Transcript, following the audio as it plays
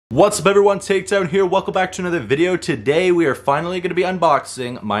What's up everyone, Takedown here. Welcome back to another video. Today we are finally going to be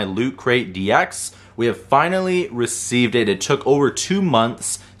unboxing my Lootcrate DX. We have finally received it. It took over 2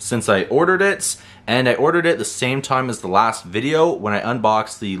 months since I ordered it, and I ordered it the same time as the last video when I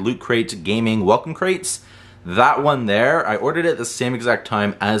unboxed the Lootcrate Gaming Welcome Crates. That one there, I ordered it at the same exact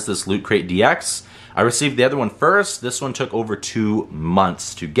time as this Lootcrate DX. I received the other one first. This one took over 2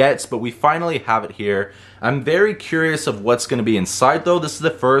 months to get, but we finally have it here. I'm very curious of what's going to be inside though. This is the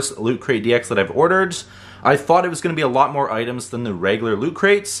first Lootcrate DX that I've ordered. I thought it was going to be a lot more items than the regular Loot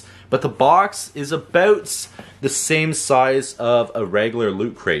Crates, but the box is about the same size of a regular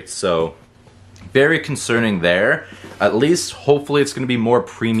Loot Crate, so very concerning there. At least, hopefully it's going to be more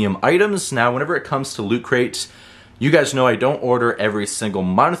premium items. Now, whenever it comes to Loot Crate, you guys know I don't order every single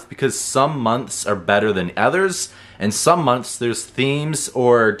month because some months are better than others, and some months there's themes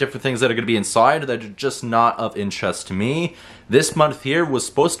or different things that are going to be inside that are just not of interest to me. This month here was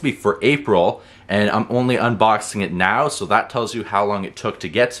supposed to be for April, and I'm only unboxing it now, so that tells you how long it took to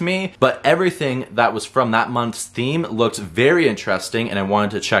get to me. But everything that was from that month's theme looked very interesting, and I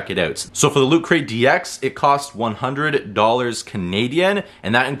wanted to check it out. So for the Lootcrate DX, it cost $100 Canadian,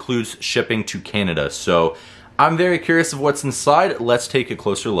 and that includes shipping to Canada. So I'm very curious of what's inside. Let's take a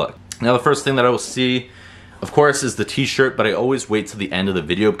closer look. Now, the first thing that I will see, of course, is the t-shirt, but I always wait till the end of the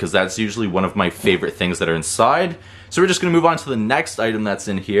video because that's usually one of my favorite things that are inside. So we're just gonna move on to the next item that's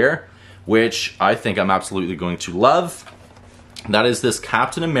in here, which I think I'm absolutely going to love. That is this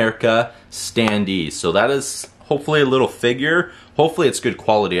Captain America standee. So that is hopefully a little figure. Hopefully it's good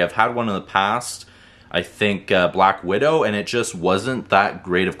quality. I've had one in the past, I think Black Widow, and it just wasn't that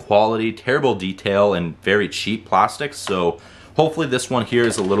great of quality, terrible detail, and very cheap plastic. So hopefully this one here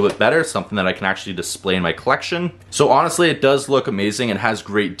is a little bit better, something that I can actually display in my collection. So honestly, it does look amazing and has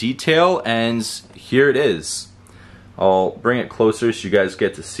great detail, and here it is. I'll bring it closer so you guys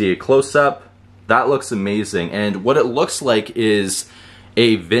get to see a close-up. That looks amazing, and what it looks like is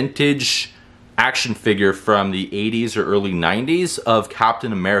a vintage action figure from the 80s or early 90s of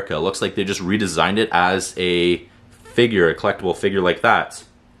Captain America. It looks like they just redesigned it as a figure, a collectible figure like that.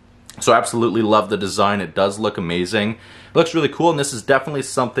 So I absolutely love the design. It does look amazing. It looks really cool, and this is definitely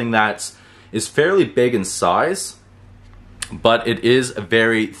something that is fairly big in size, but it is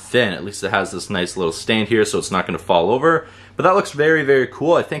very thin. At least it has this nice little stand here so it's not going to fall over. But that looks very, very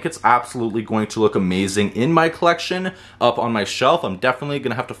cool. I think it's absolutely going to look amazing in my collection up on my shelf. I'm definitely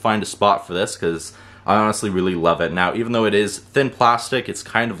going to have to find a spot for this because I honestly really love it. Now, even though it is thin plastic, it's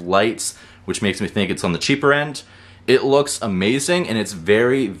kind of light, which makes me think it's on the cheaper end. It looks amazing, and it's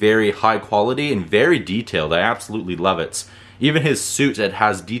very, very high quality and very detailed. I absolutely love it. Even his suit, it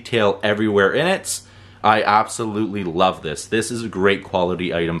has detail everywhere in it. I absolutely love this. This is a great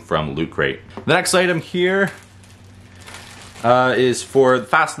quality item from Lootcrate. The next item here is for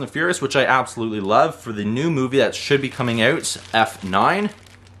Fast and the Furious, which I absolutely love, for the new movie that should be coming out, F9.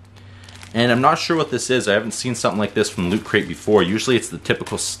 And I'm not sure what this is. I haven't seen something like this from Lootcrate before. Usually it's the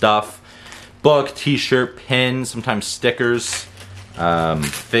typical stuff: book, t-shirt, pin, sometimes stickers,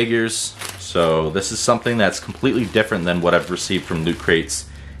 figures. So this is something that's completely different than what I've received from Loot Crates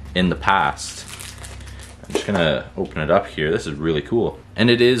in the past. I'm just gonna open it up here. This is really cool. And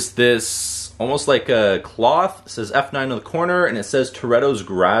it is this almost like a cloth. It says F9 in the corner, and it says Toretto's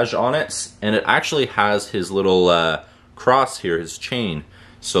Garage on it. And it actually has his little cross here, his chain.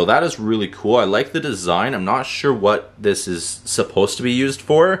 So that is really cool. I like the design. I'm not sure what this is supposed to be used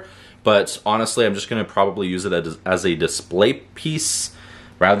for, but honestly, I'm just gonna probably use it as a display piece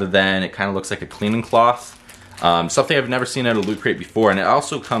rather than, it kind of looks like a cleaning cloth. Something I've never seen out of Loot Crate before, and it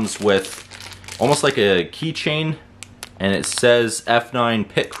also comes with almost like a keychain, and it says F9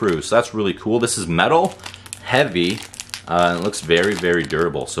 Pit Crew, so that's really cool. This is metal, heavy, and it looks very, very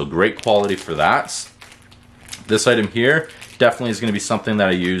durable, so great quality for that. This item here definitely is going to be something that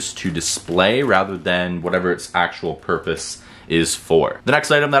I use to display rather than whatever its actual purpose is for. The next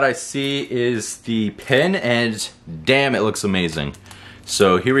item that I see is the pin, and damn, it looks amazing.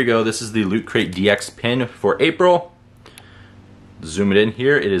 So here we go. This is the Lootcrate DX pin for April. Zoom it in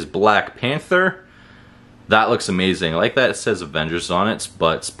here. It is Black Panther. That looks amazing. I like that it says Avengers on it,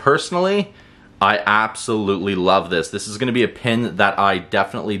 but personally, I absolutely love this. This is going to be a pin that I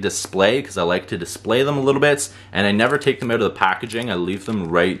definitely display because I like to display them a little bit, and I never take them out of the packaging. I leave them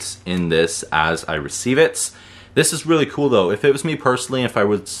right in this as I receive it. This is really cool though. If it was me personally, if I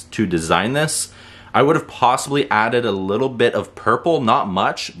was to design this, I would have possibly added a little bit of purple, not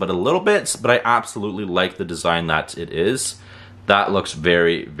much, but a little bit, but I absolutely like the design that it is. That looks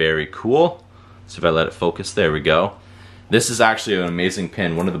very, very cool. So if I let it focus, there we go. This is actually an amazing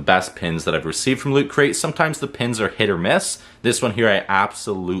pin, one of the best pins that I've received from Loot Crate. Sometimes the pins are hit or miss. This one here I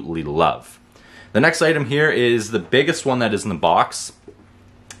absolutely love. The next item here is the biggest one that is in the box,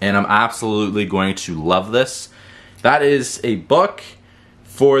 and I'm absolutely going to love this. That is a book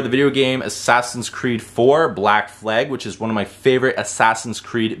for the video game Assassin's Creed 4 Black Flag, which is one of my favorite Assassin's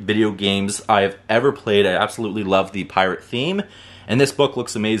Creed video games I have ever played. I absolutely love the pirate theme, and this book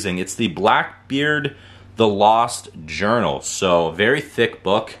looks amazing. It's the Blackbeard The Lost Journal. So very thick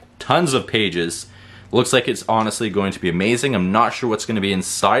book, tons of pages. Looks like it's honestly going to be amazing. I'm not sure what's going to be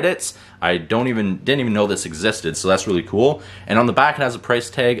inside it. I didn't even know this existed, so that's really cool. And on the back it has a price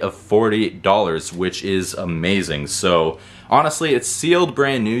tag of $40, which is amazing. So honestly, it's sealed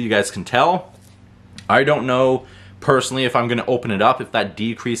brand new, you guys can tell. I don't know personally if I'm going to open it up, if that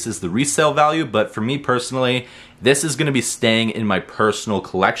decreases the resale value, but for me personally, this is going to be staying in my personal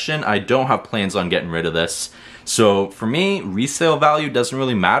collection. I don't have plans on getting rid of this. So for me, resale value doesn't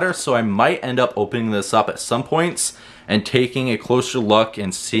really matter, so I might end up opening this up at some points and taking a closer look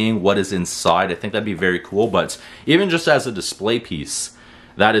and seeing what is inside. I think that'd be very cool, but even just as a display piece,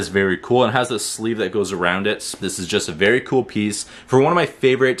 that is very cool. It has a sleeve that goes around it. This is just a very cool piece for one of my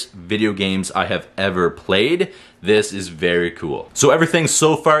favorite video games I have ever played. This is very cool. So everything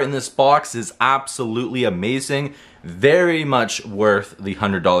so far in this box is absolutely amazing. Very much worth the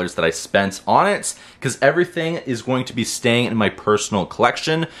 $100 that I spent on it, because everything is going to be staying in my personal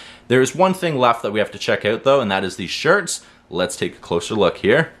collection. There is one thing left that we have to check out though, and that is these shirts. Let's take a closer look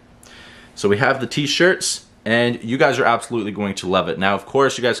here. So we have the t-shirts, and you guys are absolutely going to love it. Now, of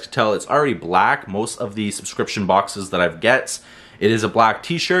course, you guys can tell it's already black. Most of the subscription boxes that I've get, it is a black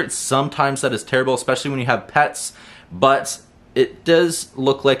t-shirt. Sometimes that is terrible, especially when you have pets, but it does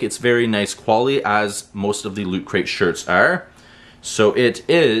look like it's very nice quality, as most of the Loot Crate shirts are. So it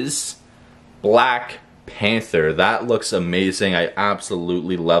is Black Panther. That looks amazing. I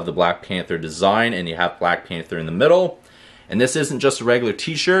absolutely love the Black Panther design, and you have Black Panther in the middle. And this isn't just a regular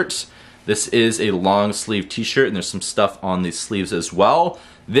t-shirt. This is a long sleeve t-shirt, and there's some stuff on these sleeves as well.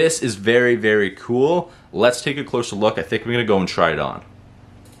 This is very, very cool. Let's take a closer look. I think we're gonna go and try it on.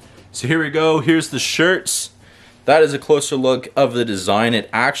 So here we go. Here's the shirts. That is a closer look of the design. It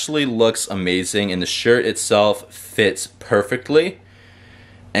actually looks amazing, and the shirt itself fits perfectly.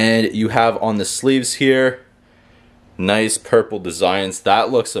 And you have on the sleeves here, nice purple designs. That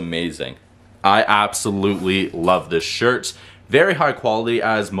looks amazing. I absolutely love this shirt. Very high quality,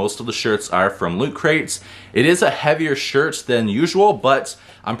 as most of the shirts are from Loot Crates. It is a heavier shirt than usual, but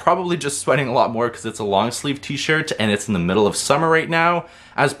I'm probably just sweating a lot more because it's a long sleeve t-shirt and it's in the middle of summer right now,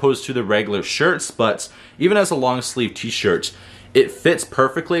 as opposed to the regular shirts. But even as a long sleeve t-shirt, it fits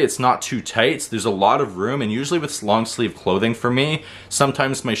perfectly. It's not too tight. There's a lot of room, and usually with long sleeve clothing for me,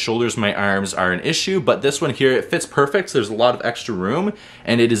 sometimes my shoulders, my arms are an issue, but this one here, it fits perfect. So there's a lot of extra room,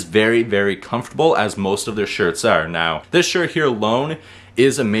 and it is very, very comfortable, as most of their shirts are. Now, this shirt here alone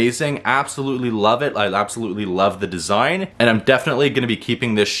is amazing. Absolutely love it. I absolutely love the design, and I'm definitely going to be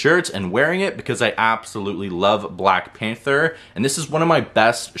keeping this shirt and wearing it because I absolutely love Black Panther, and this is one of my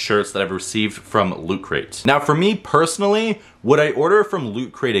best shirts that I've received from Loot Crate. Now, for me personally, would I order from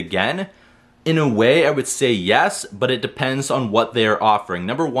Loot Crate again? In a way, I would say yes, but it depends on what they are offering.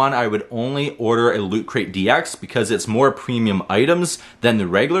 Number one, I would only order a Loot Crate DX because it's more premium items than the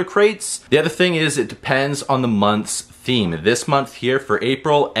regular crates. The other thing is, it depends on the month's theme. This month here for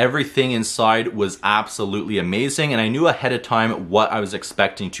April, everything inside was absolutely amazing, and I knew ahead of time what I was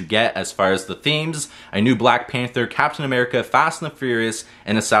expecting to get as far as the themes. I knew Black Panther, Captain America, Fast and the Furious,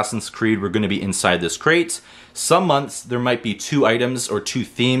 and Assassin's Creed were going to be inside this crate. Some months there might be 2 items or 2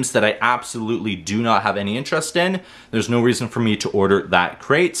 themes that I absolutely do not have any interest in. There's no reason for me to order that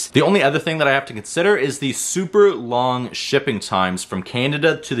crate. The only other thing that I have to consider is the super long shipping times from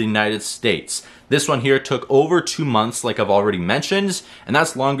Canada to the United States. This one here took over 2 months, like I've already mentioned, and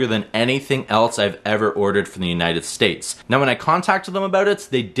that's longer than anything else I've ever ordered from the United States. Now, when I contacted them about it,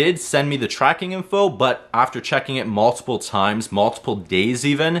 they did send me the tracking info, but after checking it multiple times, multiple days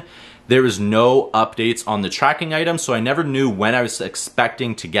even, there was no updates on the tracking item, so I never knew when I was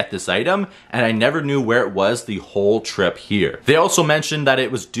expecting to get this item, and I never knew where it was the whole trip here. They also mentioned that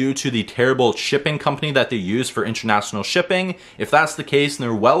it was due to the terrible shipping company that they use for international shipping. If that's the case, and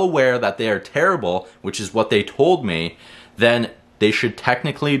they're well aware that they are terrible, which is what they told me, then they should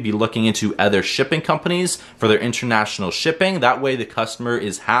technically be looking into other shipping companies for their international shipping. That way the customer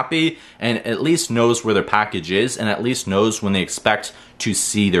is happy and at least knows where their package is, and at least knows when they expect to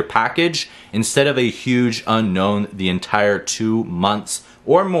see their package, instead of a huge unknown the entire 2 months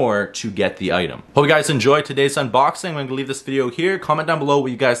or more to get the item. Hope you guys enjoyed today's unboxing. I'm going to leave this video here. Comment down below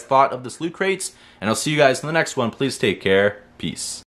what you guys thought of this Loot Crates, and I'll see you guys in the next one. Please take care. Peace.